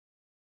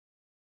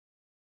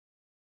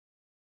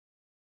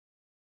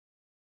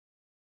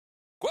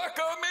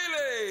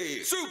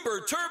STCE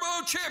Super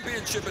Turbo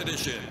Championship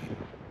Edition.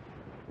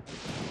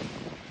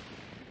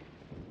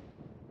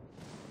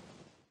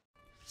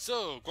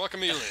 So,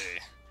 Guacamelee.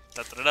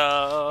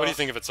 Da-da-da. What do you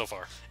think of it so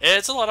far?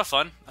 It's a lot of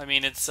fun. I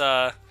mean, it's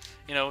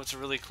you know, it's a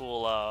really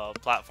cool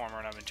platformer,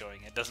 and I'm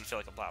enjoying it. It doesn't feel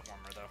like a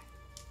platformer though.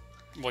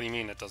 What do you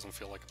mean it doesn't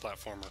feel like a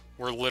platformer?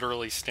 We're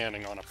literally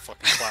standing on a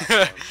fucking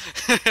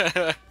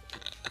platform.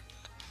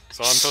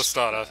 So I'm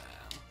Tostada.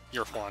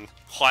 You're Juan.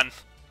 Juan.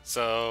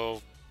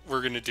 So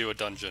we're gonna do a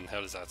dungeon. How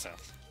does that sound?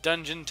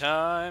 Dungeon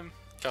time.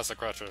 Casa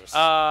Crachos.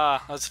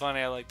 Ah, that's funny.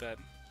 I like that.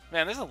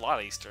 Man, there's a lot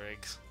of Easter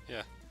eggs.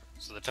 Yeah.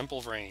 So the Temple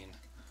of Rain.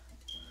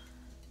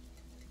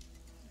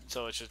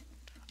 So it's just...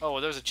 Oh,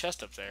 well, there's a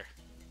chest up there.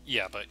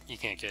 Yeah, but you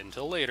can't get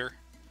until later.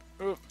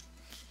 Ooh.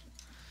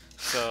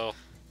 So...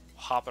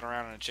 Hopping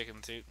around in a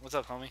chicken suit. What's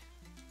up, homie?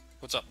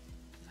 What's up?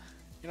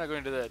 You're not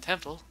going to the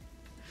temple.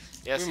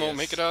 Yes, We won't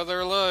make it out of there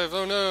alive.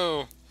 Oh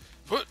no.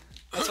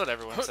 That's what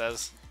everyone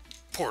says.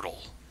 Portal.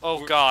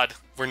 Oh, God.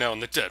 We're now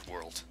in the dead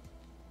world.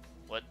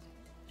 What?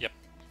 Yep.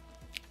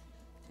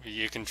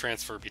 You can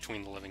transfer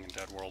between the living and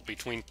dead world.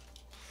 Between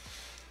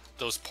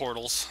those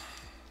portals.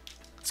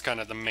 It's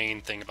kind of the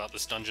main thing about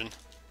this dungeon.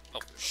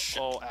 Oh,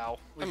 shit. Oh, ow.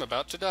 I'm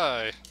about to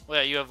die. Well,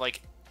 yeah, you have,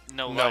 like,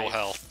 no No life.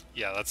 health.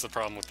 Yeah, that's the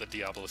problem with the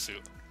Diablo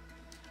suit.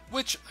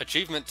 Which,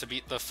 achievement to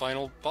beat the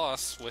final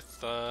boss with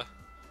the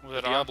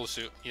Diablo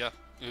suit. Yeah,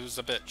 it was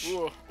a bitch.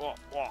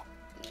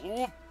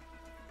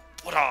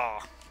 I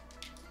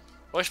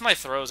wish my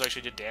throws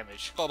actually did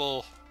damage.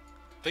 Bubble.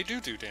 They do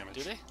damage.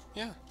 Do they?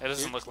 Yeah. It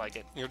doesn't look like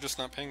it. You're just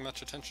not paying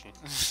much attention.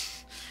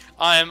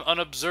 I'm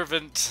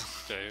unobservant.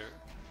 Okay.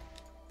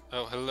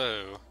 Oh,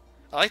 hello.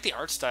 I like the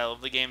art style of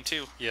the game,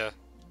 too. Yeah.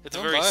 It's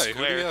Oh very my, square.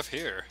 Who do we have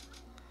here?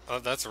 Oh,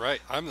 that's right.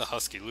 I'm the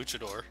Husky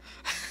Luchador.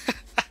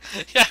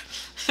 Yeah.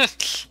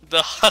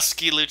 The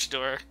Husky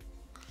Luchador.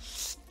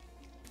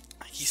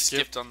 He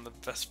skipped on the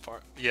best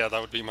part. Yeah,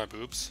 that would be my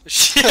boobs. Is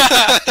she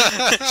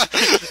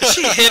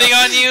hitting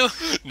on you?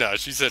 No,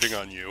 she's hitting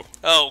on you.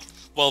 Oh.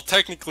 Well,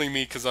 technically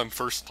me, because I'm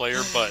first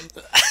player, but...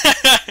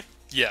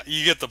 yeah,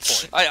 you get the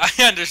point. I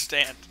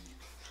understand.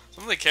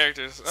 Some of the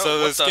characters... Oh, So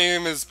this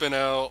game has been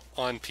out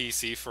on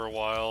PC for a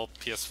while,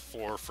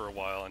 PS4 for a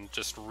while, and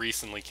just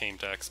recently came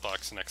to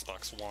Xbox and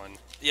Xbox One.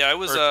 Yeah, it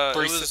was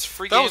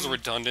free That game. was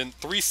redundant.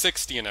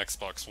 360 and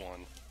Xbox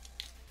One.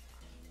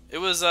 It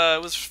was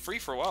free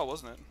for a while,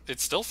 wasn't it?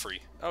 It's still free.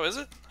 Oh, is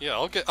it? Yeah,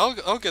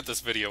 I'll get this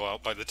video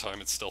out by the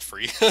time it's still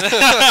free.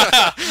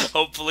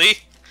 Hopefully.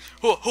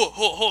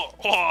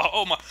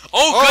 Oh my!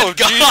 Oh,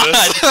 good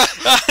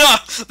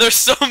God! There's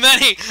so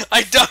many.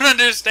 I don't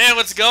understand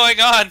what's going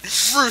on.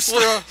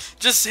 Frustra.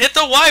 Just hit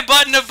the Y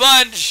button a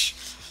bunch.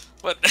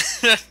 What?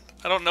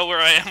 I don't know where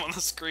I am on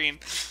the screen.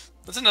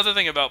 That's another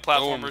thing about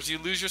platformers. You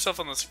lose yourself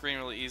on the screen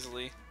really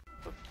easily.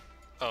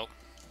 Oh.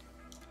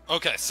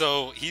 Okay,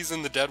 so he's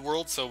in the dead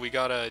world, so we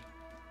gotta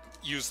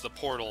use the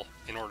portal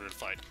in order to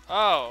fight.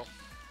 Oh,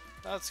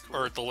 that's cool.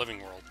 Or the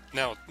living world.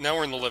 Now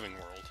we're in the living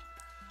world.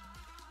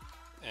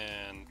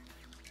 And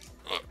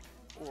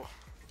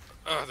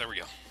there we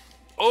go.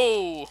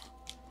 Oh,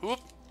 whoop,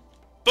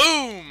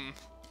 boom!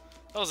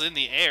 That was in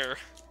the air.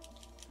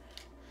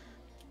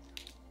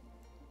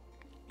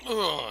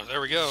 Oh,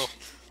 there we go.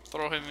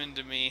 Throw him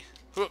into me.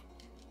 Whoop.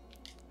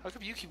 How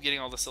come you keep getting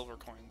all the silver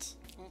coins?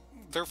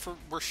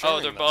 We're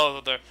sharing them.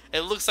 They're.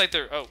 It looks like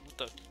they're. Oh,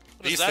 what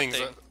is that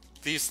thing?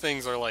 These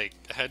things are like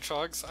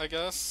hedgehogs, I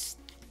guess.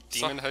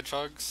 Demon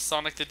hedgehogs.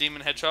 Sonic the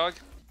Demon Hedgehog.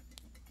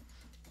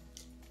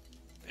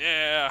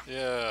 Yeah.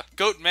 Yeah.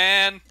 Goat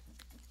man.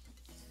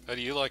 How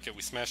do you like it?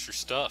 We smashed your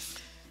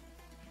stuff.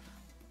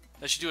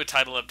 I should do a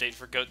title update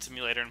for Goat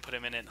Simulator and put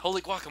him in it.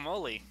 Holy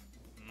guacamole.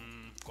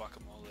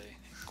 Guacamole.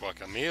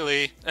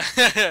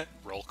 Guacamelee.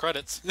 Roll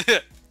credits.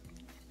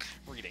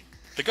 Reading.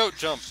 The goat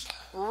jump.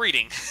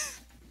 Reading.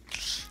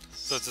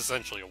 So it's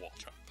essentially a wall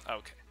jump.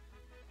 Okay.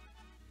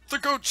 The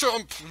goat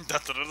jump! Da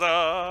da da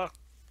da.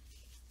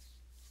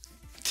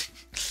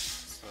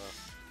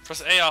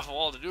 Press A off a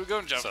wall to do a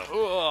goat jump.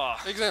 So,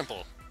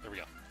 example. There we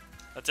go.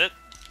 That's it?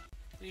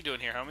 What are you doing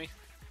here, homie?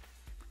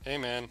 Hey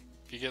man,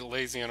 if you get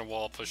lazy on a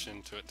wall, push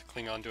into it to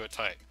cling onto it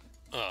tight.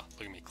 Look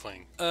at me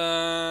cling.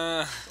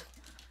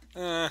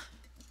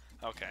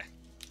 Okay.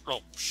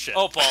 Oh, shit.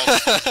 Oh,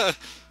 balls.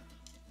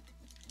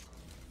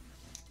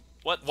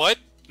 What? What?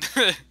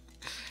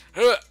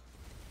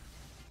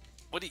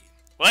 What do you...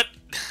 What?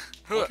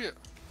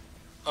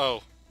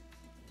 Oh.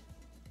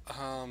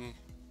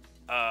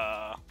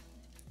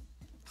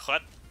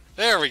 What?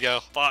 There we go.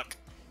 Fuck.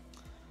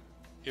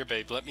 Here,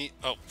 babe, let me...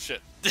 Oh,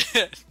 shit.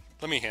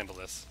 Let me handle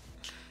this.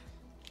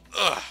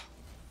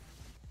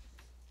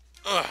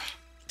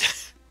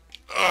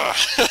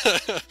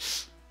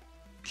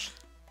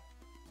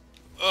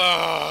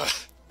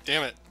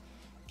 Damn it.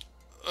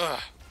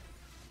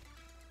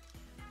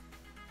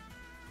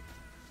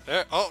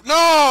 There. Oh,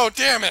 no!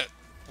 Damn it!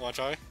 Watch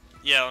I.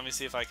 Yeah, let me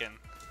see if I can...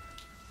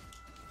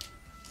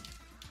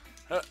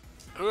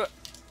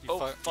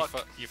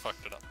 fuck. You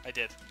fucked it up. I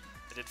did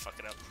fuck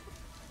it up.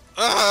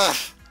 Ugh!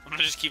 I'm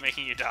gonna just keep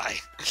making you die.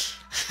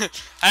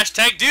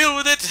 Hashtag deal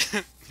with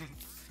it!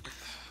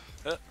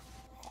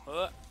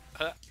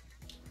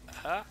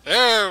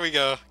 There we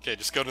go. Okay,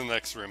 just go to the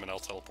next room and I'll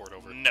teleport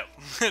over. No.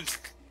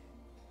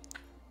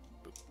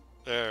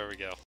 There we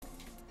go.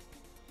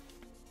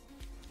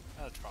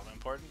 That's probably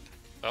important.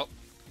 Oh.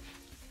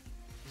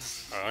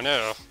 Oh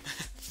no.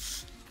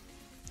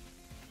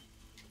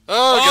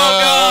 Oh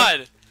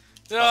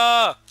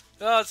god!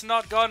 Oh, it's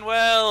not gone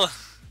well.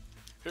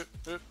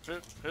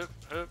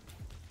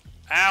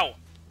 Ow!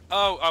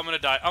 Oh, I'm gonna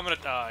die.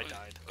 I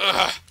died.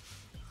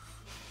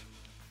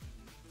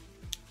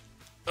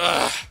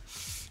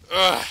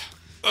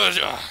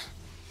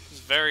 It's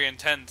very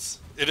intense.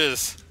 It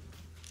is.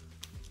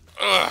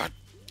 My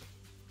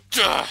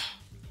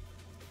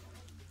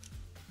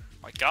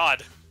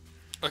god.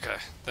 Okay,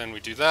 then we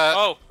do that.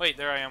 Oh, wait,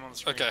 there I am on the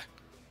screen. Okay.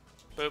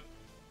 Boop.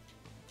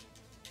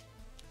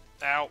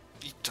 Ow.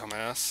 You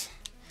dumbass.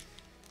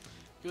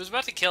 He was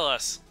about to kill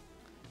us.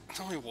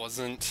 No, he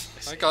wasn't.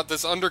 I got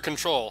this under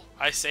control.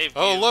 I saved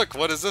you. Oh, look,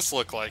 what does this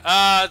look like?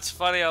 Ah, it's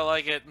funny, I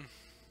like it.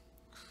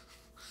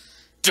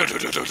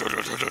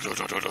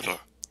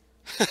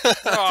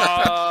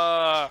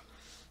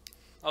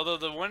 Although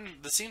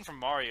the scene from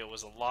Mario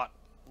was a lot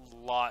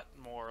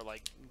more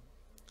like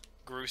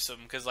gruesome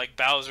because like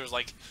Bowser's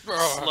like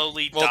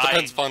slowly well, dying. it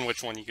depends on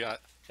which one you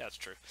got. Yeah, that's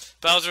true.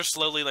 Bowser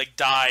slowly like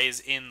dies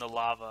in the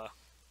lava.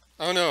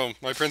 Oh no,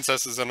 my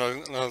princess is in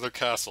another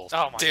castle.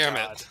 Oh my Damn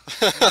god!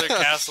 it! Another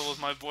castle with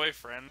my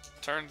boyfriend.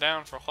 Turned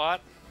down for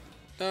what?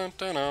 Dun,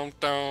 dun, dun,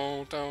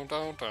 dun, dun,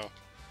 dun, dun.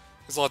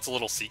 There's lots of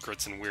little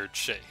secrets and weird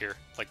shit here,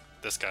 like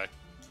this guy.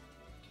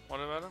 What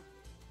about him?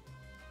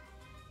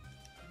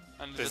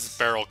 And This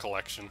barrel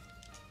collection.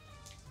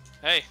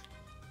 Hey,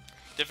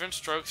 different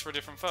strokes for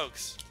different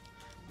folks.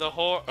 The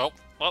whole. Oh.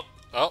 Well.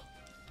 Oh.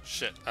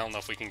 Shit. I don't know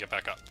if we can get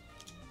back up.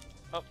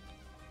 Oh.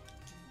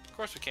 Of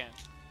course we can.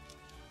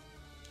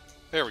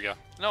 There we go.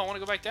 No, I want to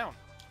go back down.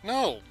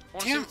 No.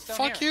 Damn.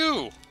 Fuck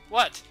you.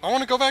 What? I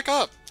want to go back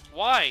up.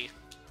 Why?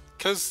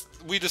 Because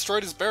we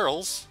destroyed his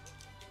barrels.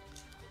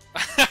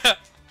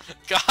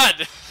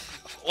 God.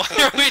 Why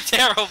are we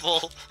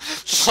terrible?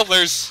 Well,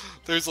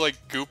 there's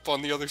like goop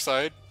on the other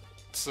side.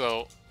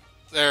 So,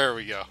 there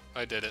we go.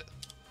 I did it.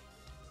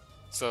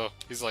 So,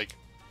 he's like...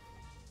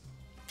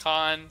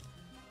 Con.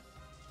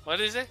 What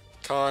is it?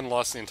 Con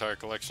lost the entire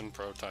collection.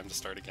 Pro, time to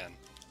start again.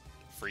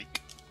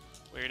 Freak.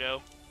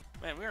 Weirdo.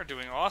 Man, we are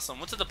doing awesome.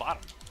 What's at the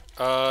bottom?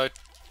 Well,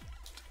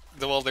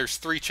 there's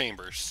 3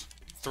 chambers.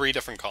 3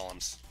 different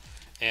columns.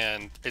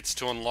 And it's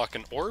to unlock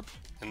an orb.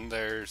 And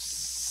there's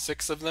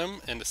 6 of them,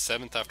 and a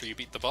 7th after you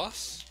beat the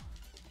boss.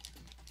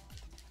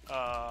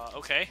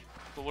 Okay.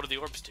 But what do the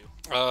orbs do?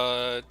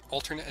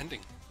 Alternate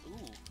ending.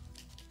 Ooh.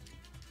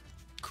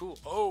 Cool.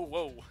 Oh,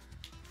 whoa.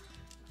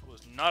 I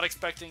was not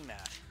expecting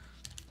that.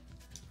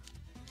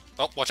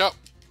 Oh, watch out!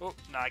 Oh,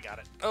 no, I got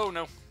it. Oh,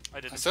 no. I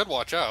didn't. I said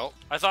watch out.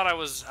 I thought I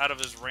was out of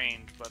his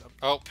range, but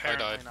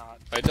apparently I died. not.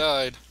 I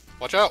died.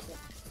 Watch out!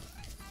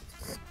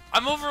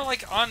 I'm over,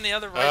 like, on the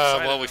other right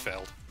side well, of we him.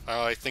 failed.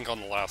 I think on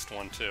the last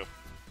one, too.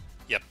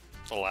 Yep,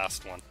 the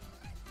last one.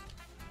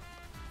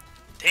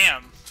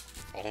 Damn.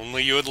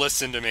 Only you had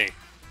listened to me.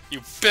 You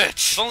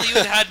bitch! If only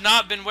you had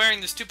not been wearing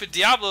the stupid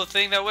Diablo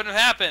thing, that wouldn't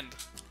have happened.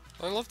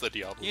 I love the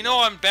Diablo. You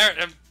know I'm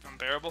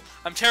unbearable.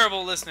 I'm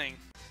terrible listening.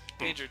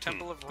 Major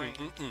Temple of Rain.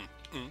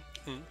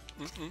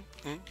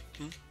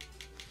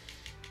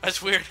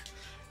 That's weird.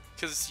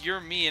 Because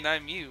you're me and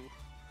I'm you.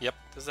 Yep.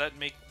 Does that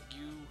make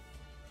you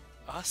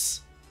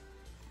us?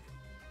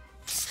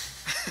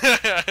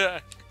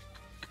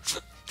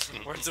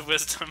 Words of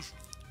wisdom.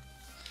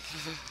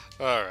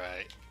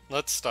 Alright,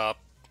 let's stop.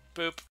 Boop.